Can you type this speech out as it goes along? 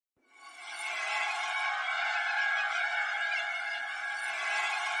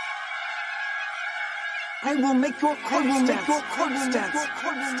I will make your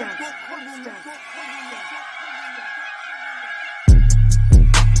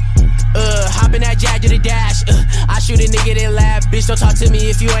Hop in that jag to the dash. I shoot a nigga then laugh. Bitch, don't talk to me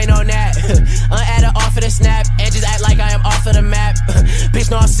if you ain't on that. Unadd it off of the snap and just act like I am off of the map. Bitch,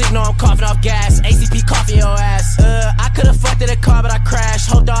 know I'm sick, know I'm coughing off gas. ACP coughing your ass. I could've fucked in a car, but I crashed.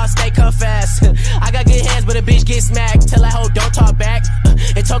 Hope dog stay come fast. I got good hands, but a bitch get smacked. Tell that hoe don't talk back.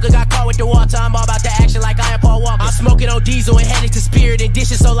 And Toka got caught with the water. I'm all about the action like I am Paul Walker. I'm smoking on diesel and headed to spirit. And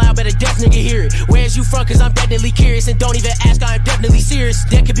dishes so loud, better deaf nigga hear it. Where's you from? Cause I'm definitely curious. And don't even ask, I'm definitely serious.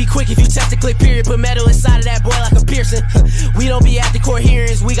 That could be quick if you test a clip, period. Put metal inside of that boy like a piercing. We don't be at the court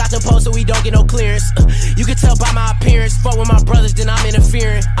hearings. We got them posts so we don't get no clearance. You can tell by my appearance. Fuck with my brothers, then I'm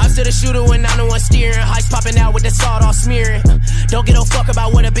interfering. I'm still the shooter when I'm the one steering. Heights popping out with the salt all smearing. Don't get no fuck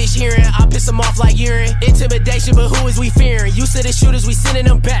about what a bitch hearing. I piss them off like urine. Intimidation, but who is we fearing? You said the shooters, we sending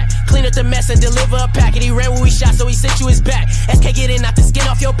them back. Clean up the mess and deliver a packet. He ran when we shot, so he sent you his back. SK get in, knock the skin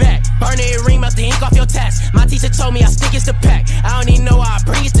off your back. Burn it, ring, melt the ink off your tats. My teacher told me I stick it's the pack. I don't even know why I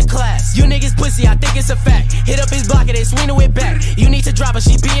bring it to class. You niggas pussy, I think it's a fact. Hit up his block and then swing the whip back. You need to drop her,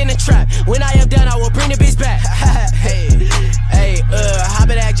 she be in the trap. When I am done, I will bring the bitch back. Hop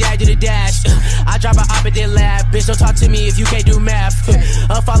in that jag to the dash. I drop an op and then laugh. Bitch, don't talk to me if you can't do math.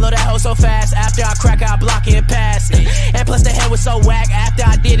 Unfollow that hoe so fast. After I crack, I block it and pass. And plus the head was so whack. After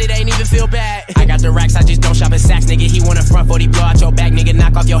I did it, ain't even feel bad. I got the racks, I just don't shop at Saks, nigga. He want a front 40, blow out your back, nigga.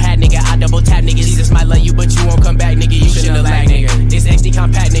 Knock off your hat, nigga. I double tap, nigga. Jesus might love you, but you won't come back, nigga. You shouldn't have lagged, nigga. This XD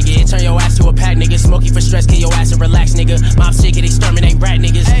compact, nigga. It turn your ass to a pack, nigga. Smoky for stress, kill your ass and relax, nigga. Mom sick and exterminate rat,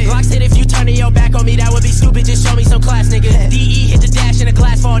 niggas. Glock said if you turning your back on me, that would be stupid. Just show me some class, nigga. DE hit the dash in a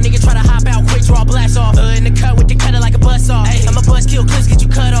glass fall, nigga. Try to hop out quick, draw blast off. In the cut with the cutter like a buzz saw. I'm a buzz kill, clips get you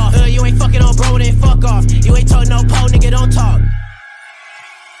cut off. You ain't fucking on bro, then fuck off. You ain't told no pole, nigga.